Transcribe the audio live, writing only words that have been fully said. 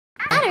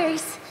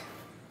Matters.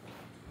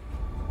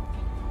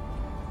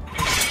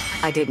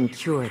 I didn't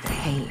cure the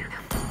pain.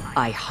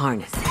 I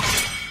harness it.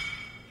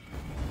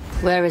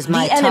 Where is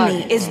my target? The enemy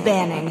target? is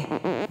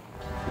banning.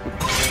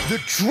 The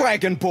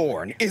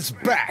Dragonborn is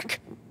back!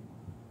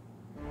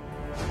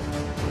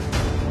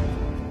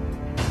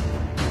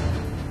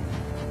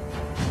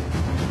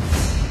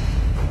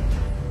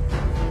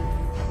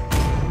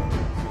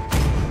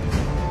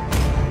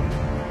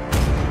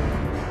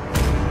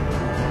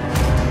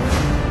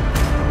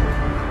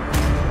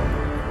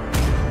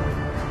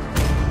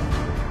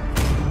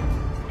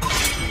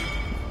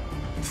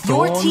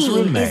 Your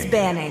team is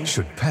banning.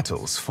 Should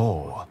petals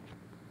fall.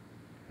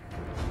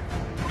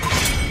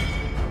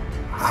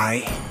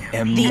 I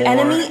am The more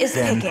enemy is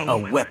than picking. a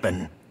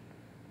weapon.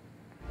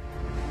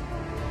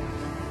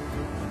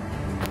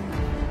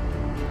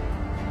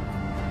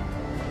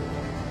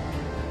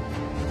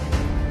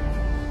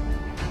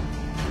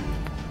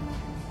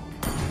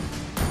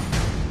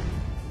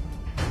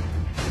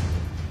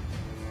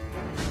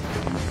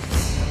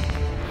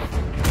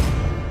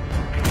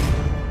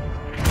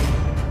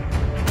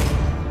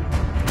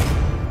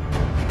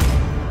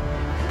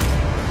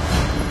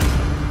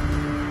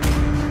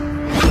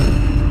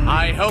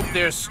 I hope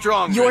they're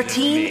stronger. Your than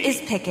team me.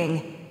 is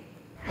picking.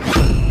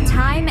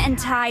 Time and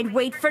tide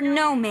wait for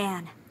no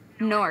man,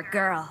 nor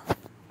girl.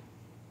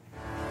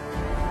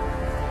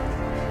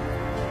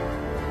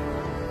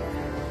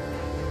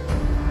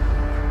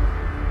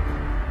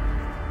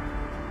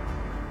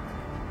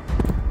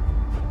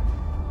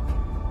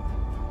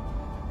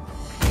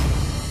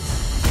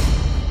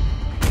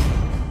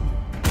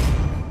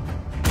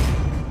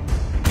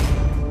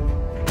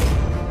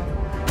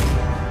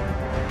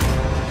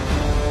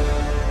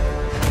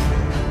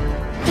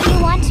 Do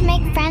you want to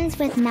make friends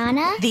with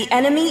Nana? The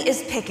enemy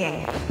is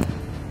picking.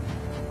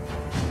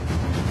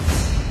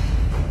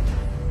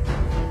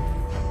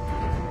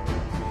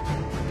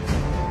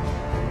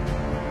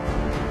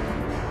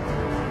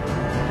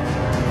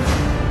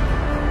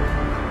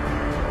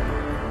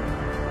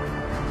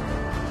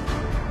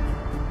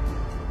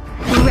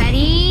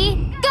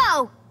 Ready,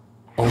 go!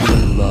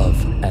 Only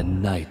love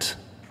and night.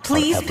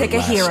 Please are pick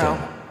a hero.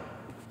 everlasting.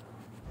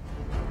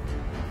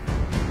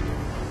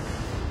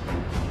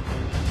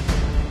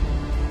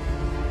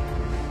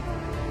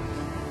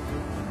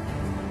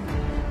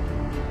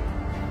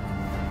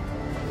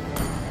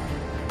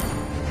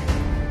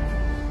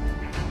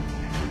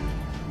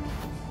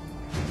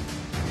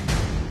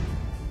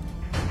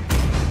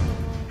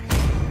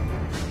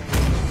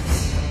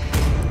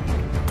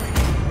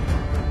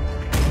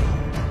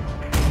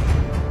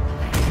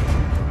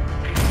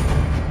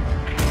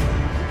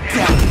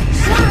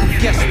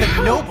 Guess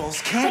the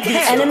nobles can't The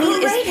get enemy is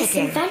Greatest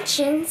picking.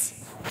 inventions.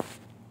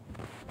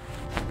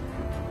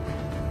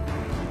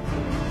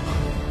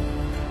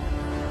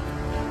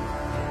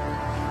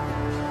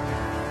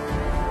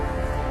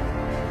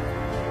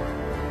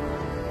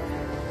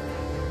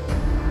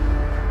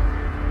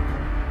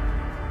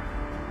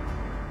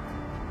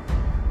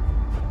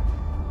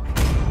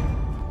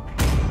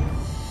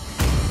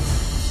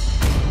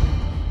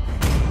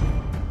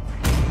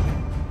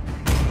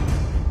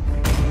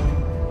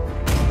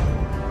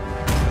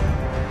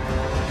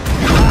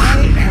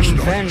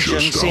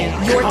 vengeance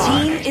in Your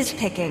team is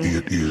picking.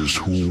 It is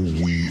who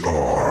we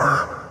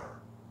are.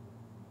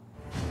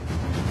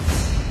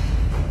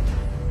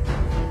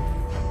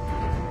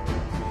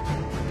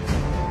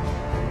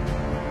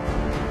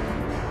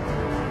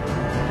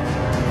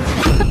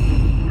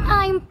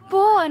 I'm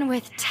born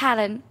with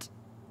talent.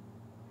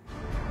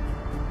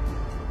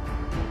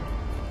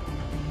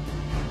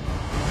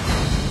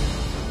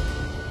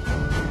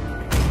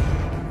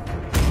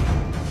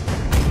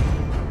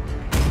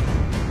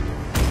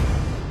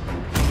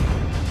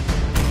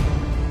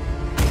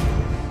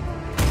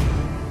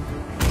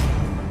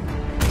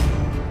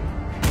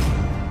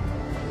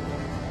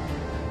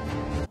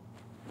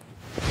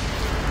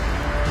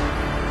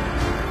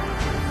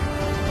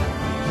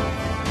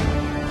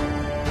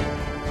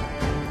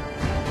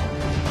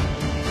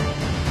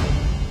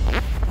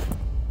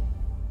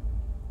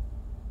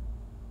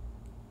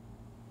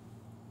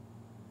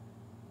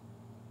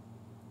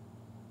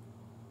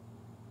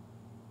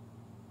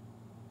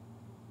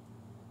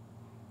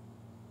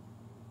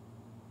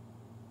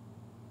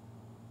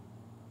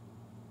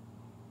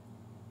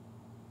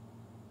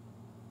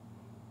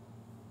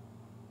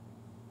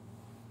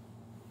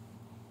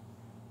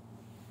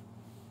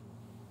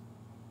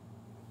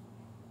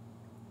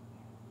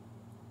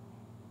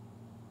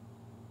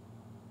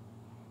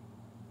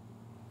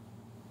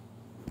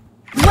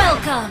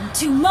 Welcome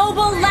to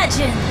Mobile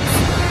Legends!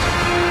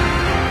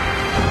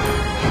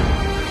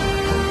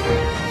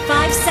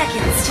 5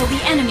 seconds till the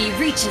enemy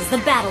reaches the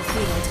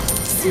battlefield.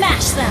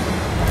 Smash them!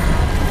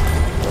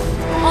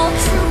 All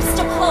troops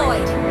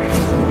deployed!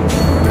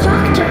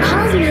 Doctor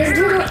calls me his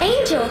little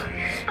angel,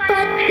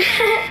 but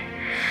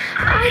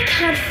I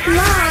can't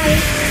fly.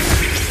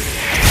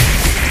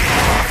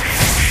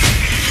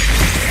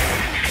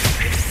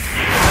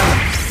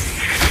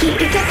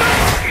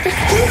 The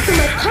strength of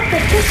my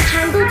puppet is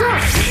tangled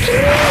up. Can you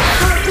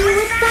help me?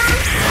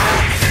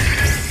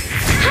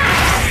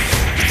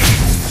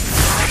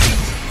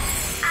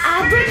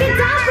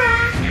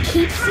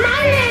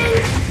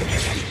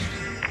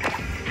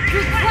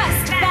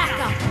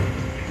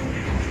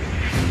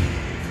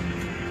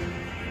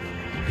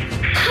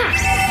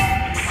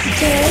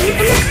 Stay in a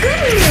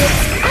good mood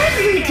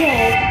every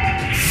day.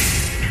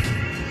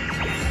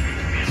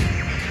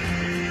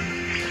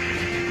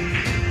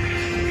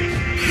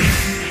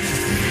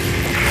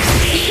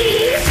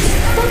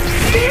 Stop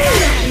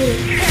staring at me.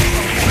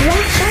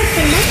 Watch out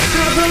for next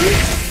problem.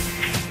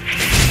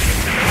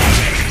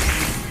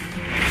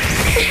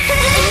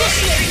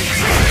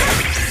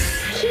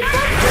 Keep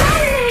on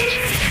smiling.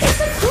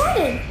 It's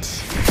important.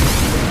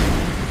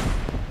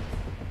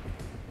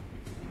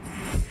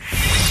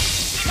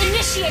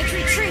 Initiate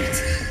retreat!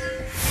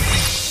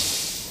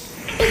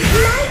 It's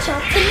my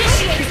job to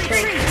Initiate help people.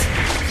 retreat!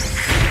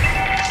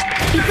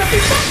 Keep up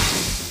your back.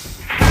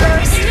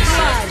 First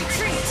blood!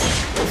 Retreat!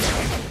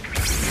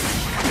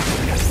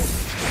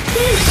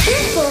 Stay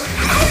cheerful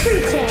every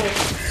day.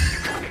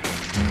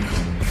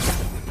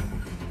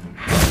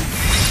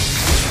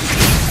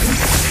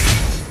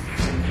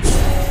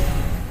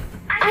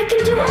 I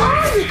can do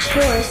all the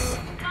chores.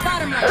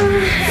 Bottom line!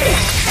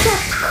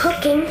 Except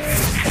cooking.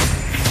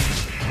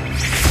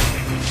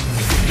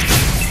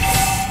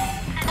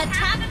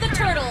 Attack the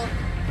turtle!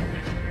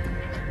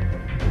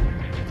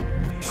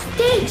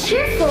 Stay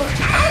cheerful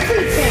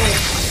every day.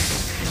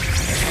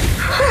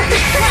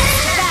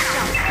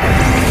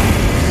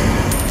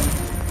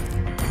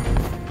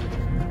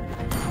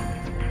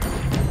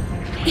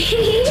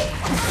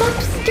 Stop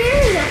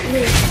staring at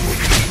me.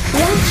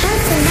 Watch out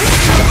for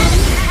next time.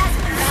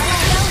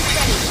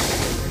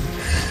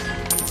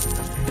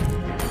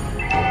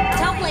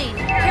 Top lane,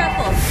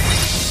 careful!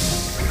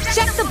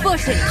 Check the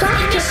bushes!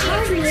 Doctor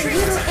calls me a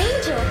little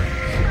angel,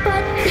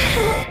 but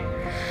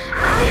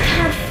I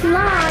can't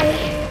fly.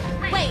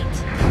 Wait!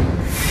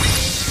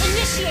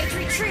 Initiate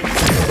retreat!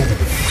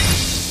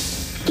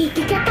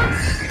 Gigigata,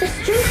 the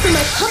string from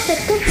my puppet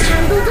got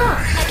tangled up.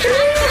 Can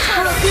you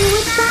help me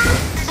with that?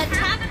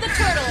 Attack the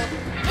turtle!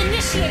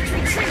 Initiate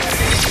retreat!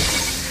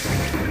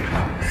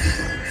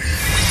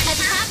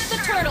 Attack the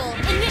turtle!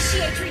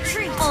 Initiate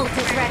retreat! Ult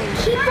is ready!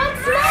 Keep on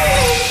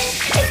smiling.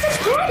 It's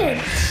important.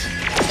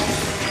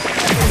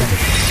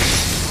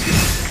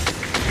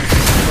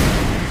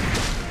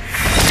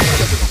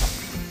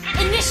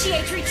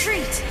 Initiate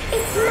retreat!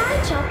 It's my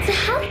job to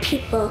help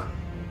people.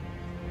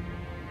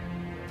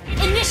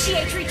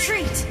 Initiate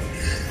retreat!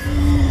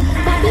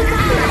 Bobby,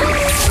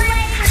 Bobby,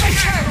 Slay the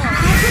turtle!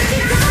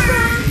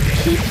 Abracadabra.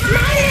 Keep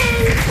smiling.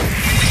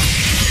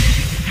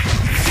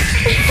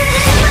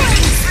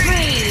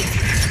 Spree!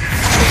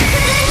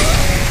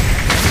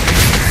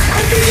 I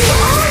can do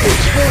all the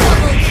chores.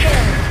 Double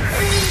kill!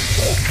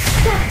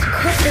 Except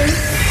cooking.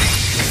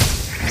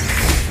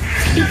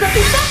 Beep up,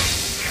 beep up.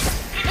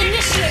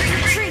 Initiate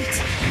retreat!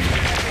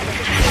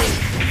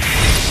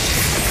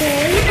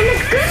 Stay in a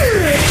good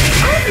mood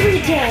every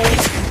day.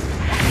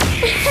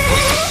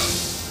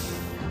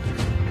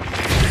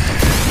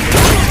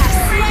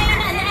 Slain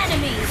an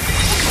enemy!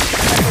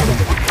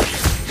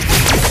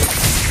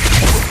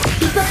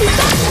 Beep up, beep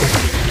up.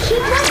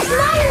 Keep on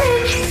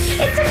smiling.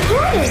 It's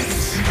important.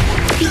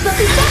 Beep up,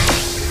 beep up.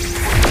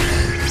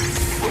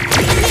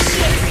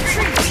 Initiate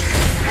retreat!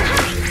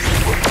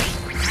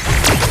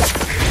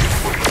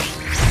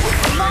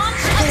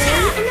 Launch Stay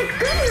attack! in a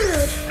good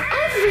mood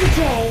every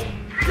day.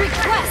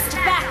 Request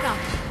backup!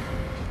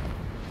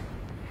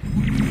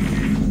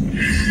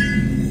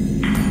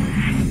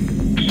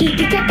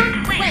 Gigigata,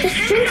 the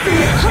string from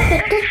your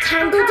puppet got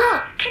tangled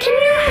up. Can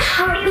you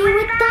help me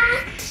with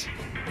that?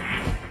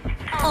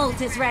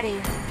 Ult is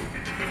ready.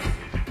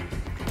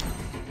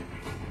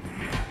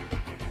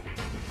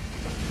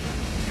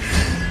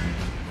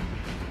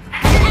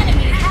 An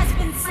enemy has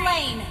been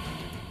slain!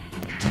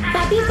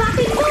 Bobby,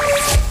 Bobby, boo!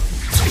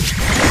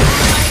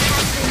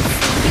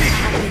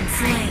 Have been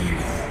slain.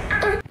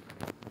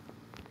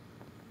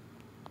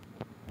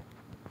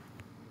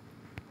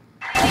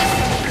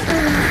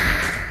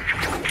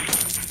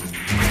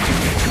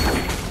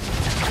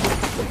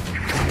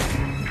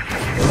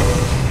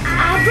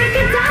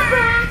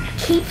 Abracadabra!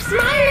 Keep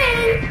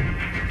smiling!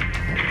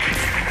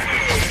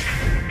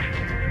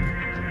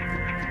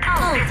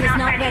 Ult is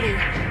not ready.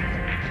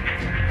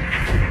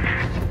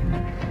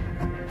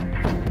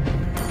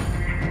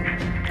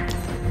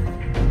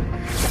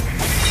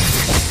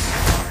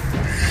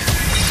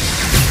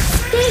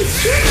 Stay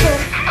cheerful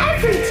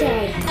every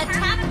day.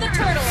 Attack the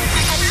turtle!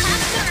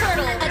 Attack the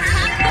turtle!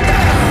 Attack the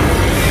turtle!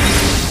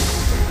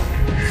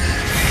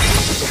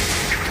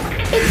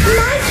 It's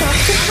my job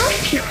to help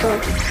people.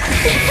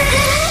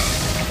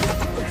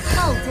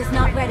 Ult is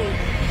not ready.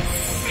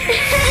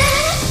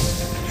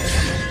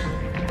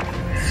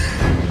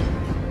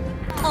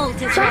 Ult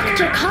is ready.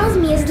 Doctor calls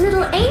me his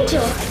little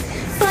angel,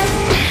 but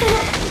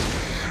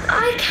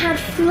I can't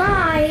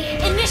fly.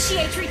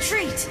 Initiate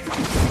retreat!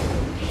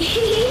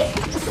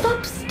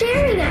 Stop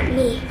staring at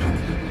me.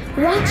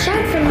 Watch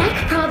out for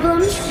neck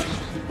problems.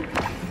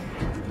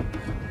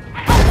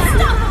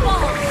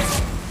 Unstoppable!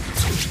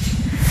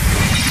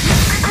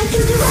 I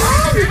can do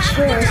all the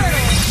chores.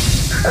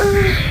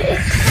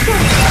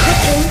 Except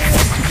cooking.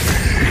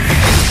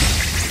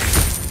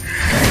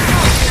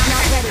 Ult is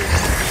not ready.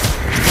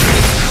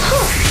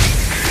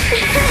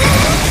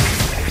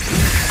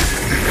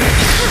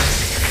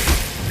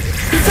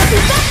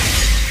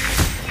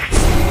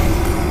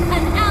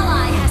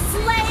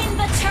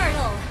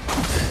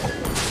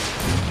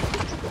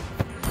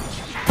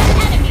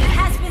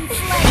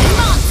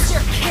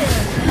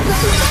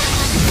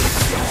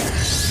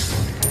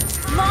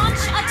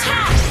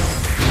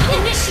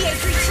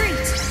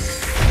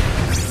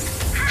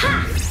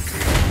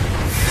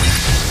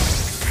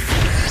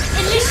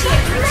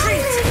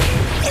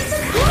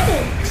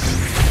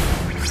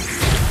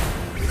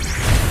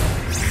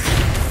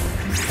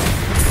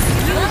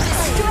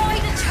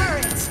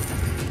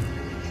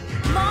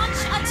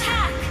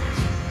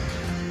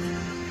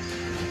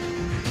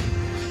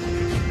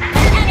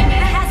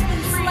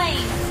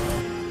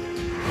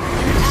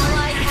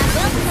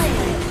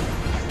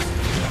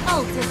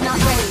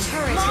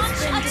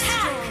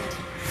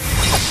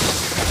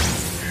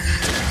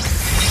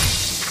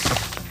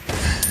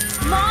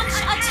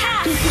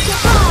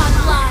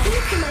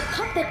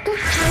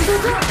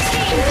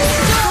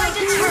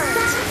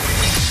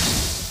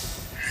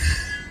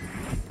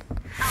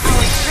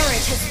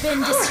 been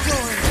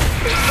destroyed.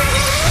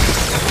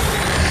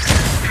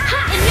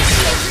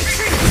 Initiate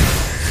retreat.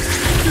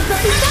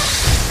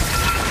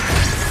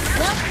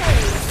 Well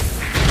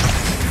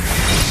played.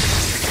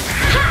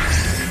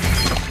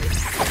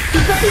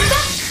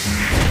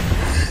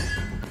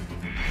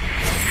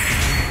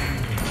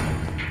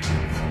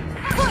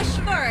 Push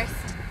first.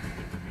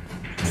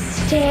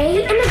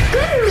 Stay in a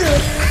good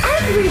mood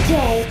every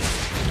day.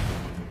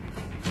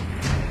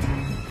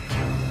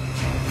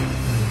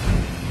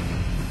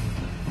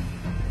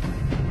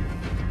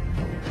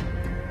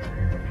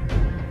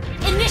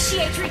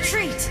 Initiate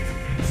retreat.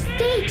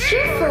 Stay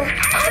cheerful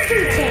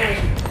every day.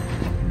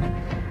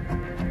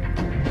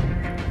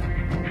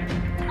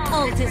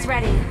 Ult is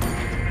ready.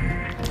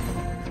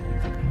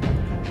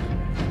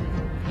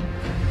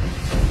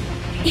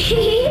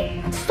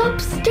 Stop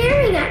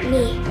staring at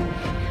me.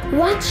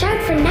 Watch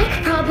out for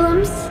neck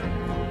problems.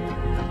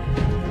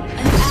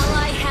 An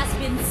ally has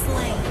been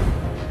slain.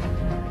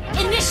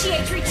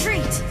 Initiate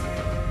retreat.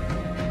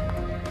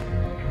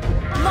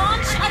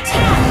 Launch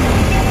attack.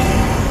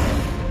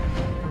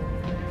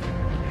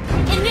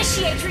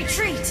 Initiate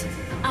retreat.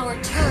 Our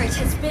turret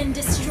has been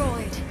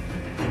destroyed.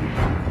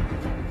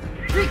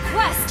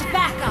 Request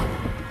backup.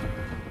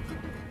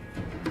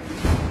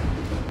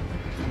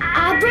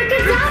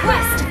 Abracadabra.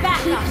 Request Keep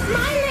backup.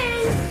 smiling.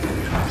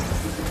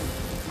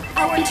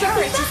 Our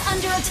turret is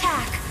under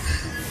attack.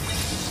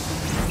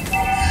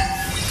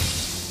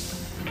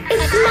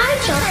 It's my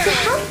job to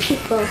help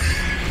people.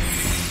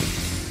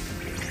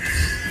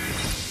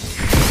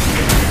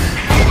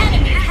 An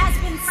enemy has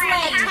been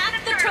slain. Attack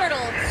the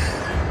turtle.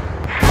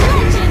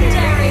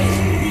 Legendary.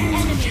 The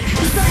enemy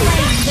has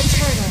slain the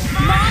turtle.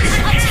 Launch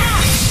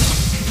attack.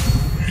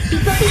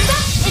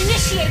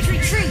 Initiate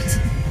retreat.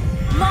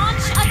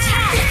 Launch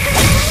attack.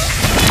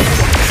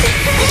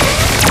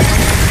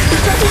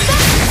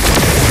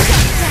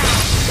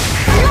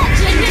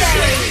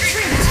 Legendary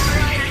retreat.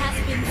 Ally has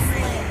been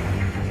slain.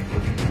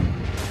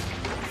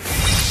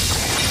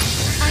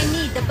 I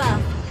need the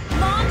buff.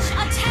 Launch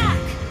attack.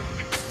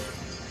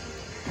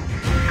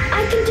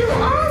 I can do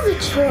all the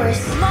chores.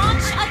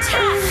 Launch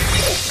attack.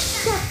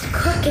 Except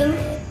cooking.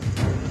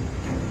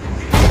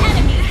 An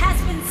enemy has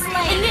been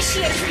slain.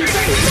 Initiate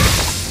retreat.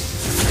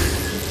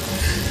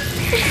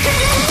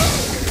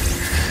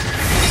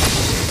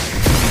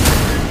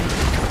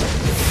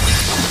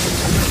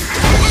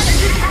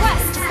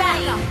 Request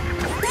backup.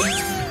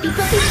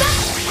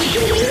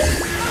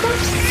 Stop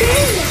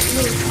staring at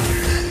me.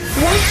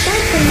 Watch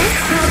out for neck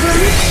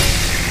problems.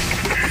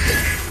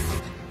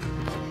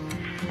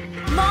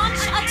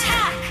 Launch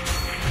attack.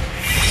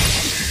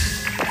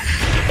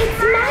 It's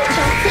my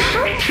job to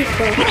help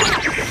people.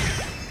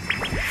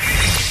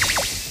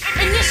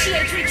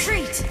 Initiate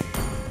retreat.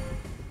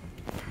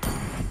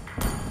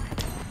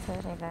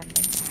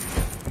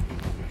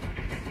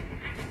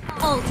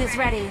 Ult is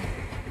ready.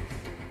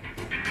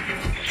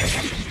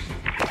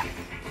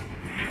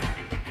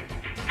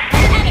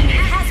 An enemy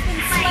has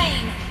been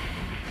slain.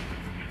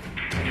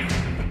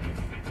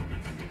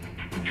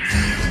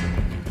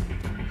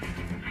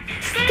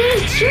 Stay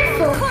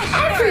cheerful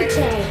every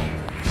day.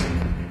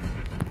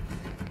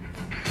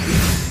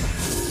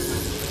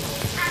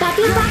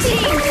 Bappy, bappy.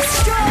 Team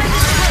destroyed the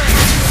turret.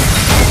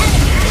 An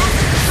enemy has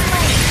been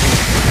slain.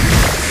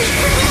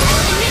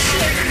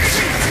 Initiate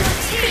retreat. Your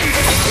team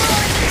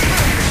destroyed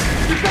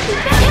the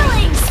turret.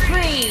 Killing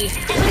spree.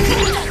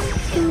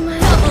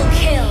 Double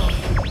kill.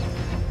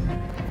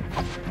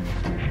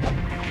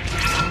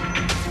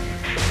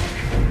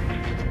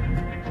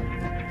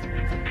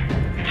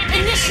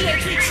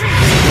 Initiate retreat.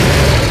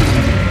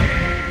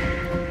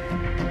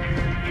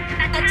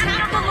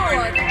 Attack the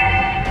Lord.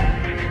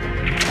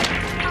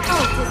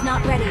 Ult is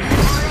not ready.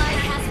 Ally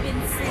has been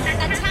slain.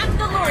 Attack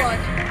the Lord.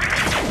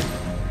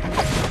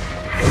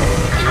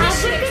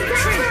 Initiate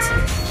retreat.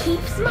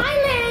 Keep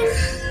smiling.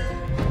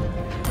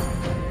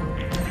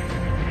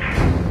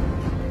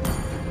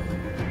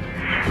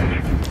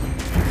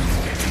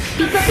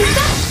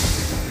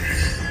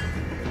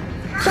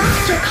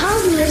 Doctor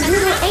called me a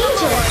little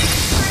angel,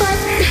 but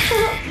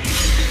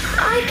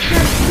I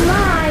can't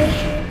fly.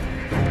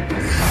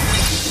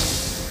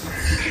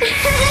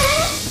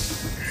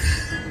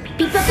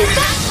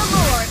 Attack the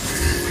Lord.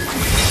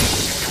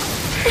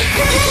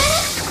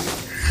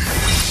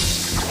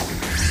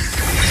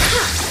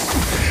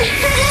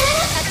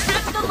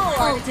 Attack the Lord.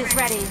 Ult is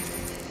ready.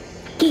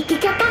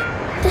 Kikikaka,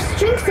 the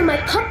strings in my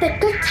puppet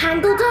got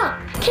tangled up.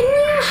 Can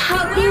you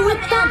help me Beware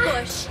with of that?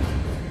 ambush.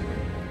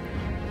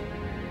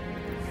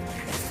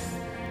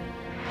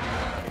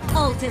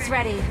 Ult is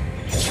ready.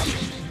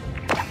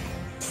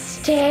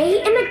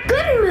 Stay in a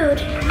good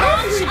mood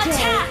Launch every day.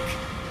 attack.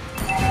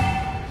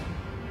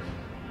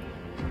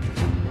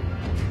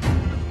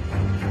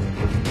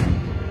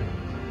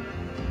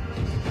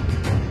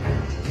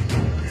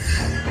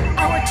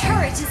 Our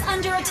turret is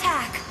under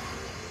attack.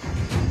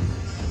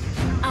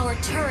 Our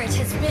turret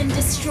has been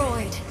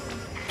destroyed.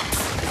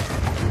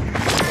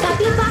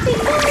 Papi, papi,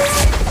 papi.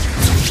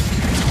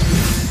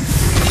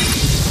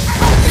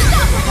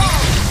 Unstoppable!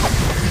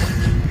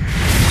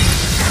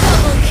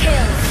 Double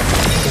kill.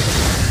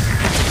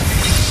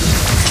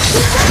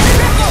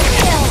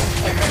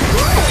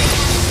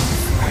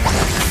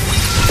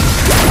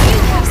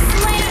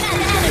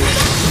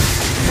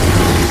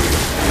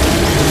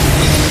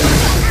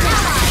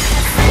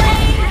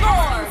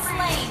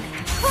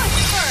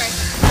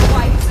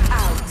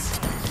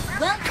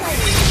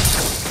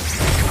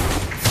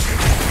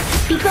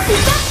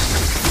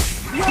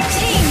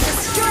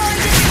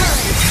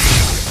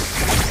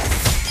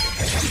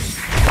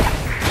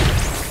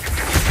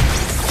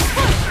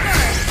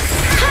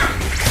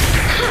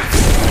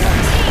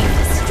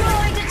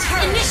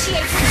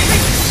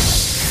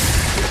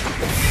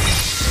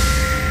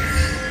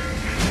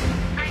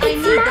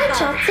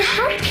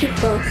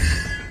 people.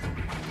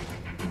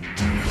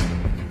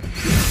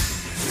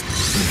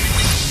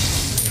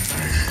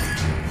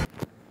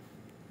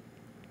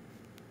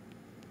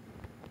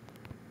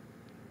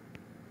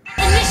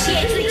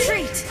 Initiate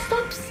retreat.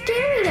 Stop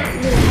staring at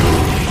me.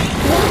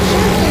 Watch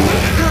out for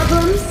neck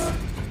problems.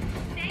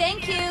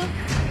 Thank you.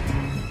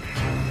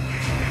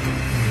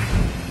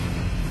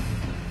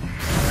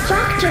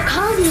 Doctor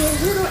called me a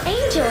little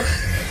angel,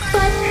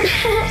 but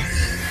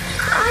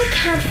I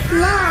can't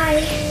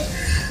fly.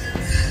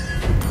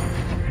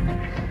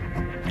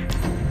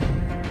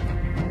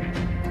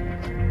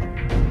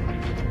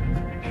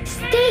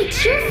 Stay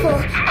cheerful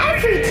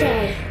every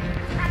day.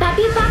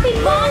 Bappy bappy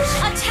Launch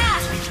launch.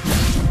 attack.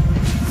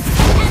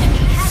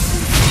 Enemy has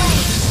been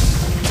slain.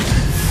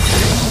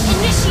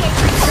 Initiate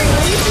retreat.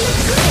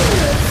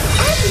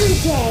 Every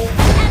day.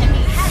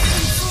 Enemy has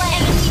been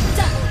slain. Enemy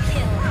double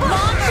kill.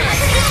 Launch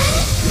attack.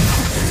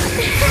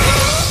 Enemy has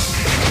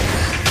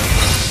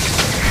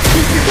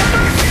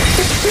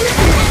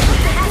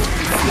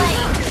been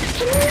slain.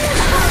 Can you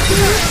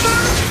help me?